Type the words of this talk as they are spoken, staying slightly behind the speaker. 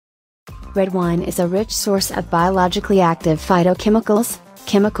Red wine is a rich source of biologically active phytochemicals,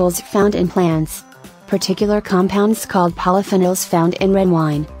 chemicals found in plants. Particular compounds called polyphenols found in red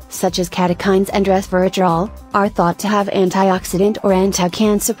wine, such as catechins and resveratrol, are thought to have antioxidant or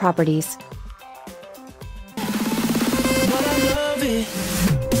anti-cancer properties.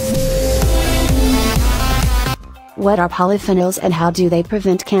 What are polyphenols and how do they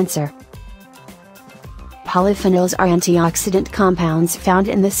prevent cancer? Polyphenols are antioxidant compounds found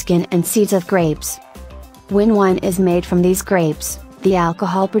in the skin and seeds of grapes. When wine is made from these grapes, the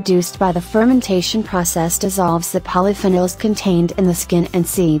alcohol produced by the fermentation process dissolves the polyphenols contained in the skin and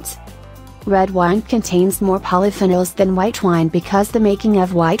seeds. Red wine contains more polyphenols than white wine because the making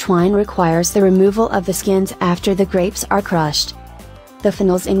of white wine requires the removal of the skins after the grapes are crushed. The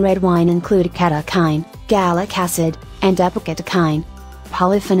phenols in red wine include catechin, gallic acid, and epicatechin.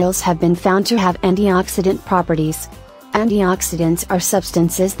 Polyphenols have been found to have antioxidant properties. Antioxidants are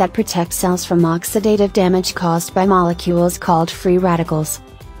substances that protect cells from oxidative damage caused by molecules called free radicals.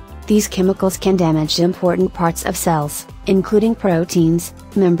 These chemicals can damage important parts of cells, including proteins,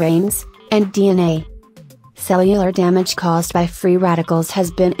 membranes, and DNA. Cellular damage caused by free radicals has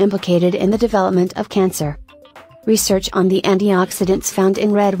been implicated in the development of cancer. Research on the antioxidants found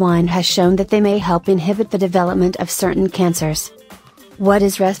in red wine has shown that they may help inhibit the development of certain cancers. What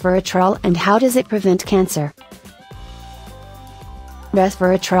is resveratrol and how does it prevent cancer?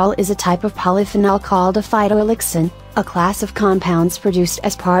 Resveratrol is a type of polyphenol called a phytoalexin, a class of compounds produced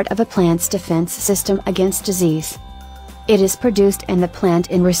as part of a plant's defense system against disease. It is produced in the plant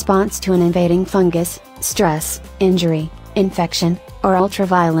in response to an invading fungus, stress, injury, infection, or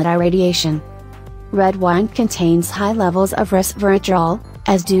ultraviolet irradiation. Red wine contains high levels of resveratrol,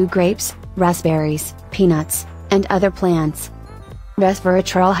 as do grapes, raspberries, peanuts, and other plants.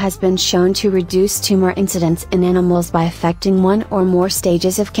 Resveratrol has been shown to reduce tumor incidence in animals by affecting one or more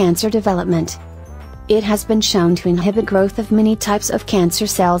stages of cancer development. It has been shown to inhibit growth of many types of cancer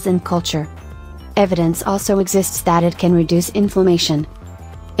cells in culture. Evidence also exists that it can reduce inflammation.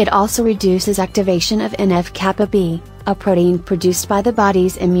 It also reduces activation of NF-kappa B, a protein produced by the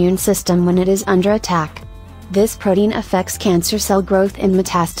body's immune system when it is under attack. This protein affects cancer cell growth and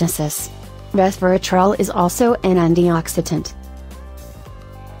metastasis. Resveratrol is also an antioxidant.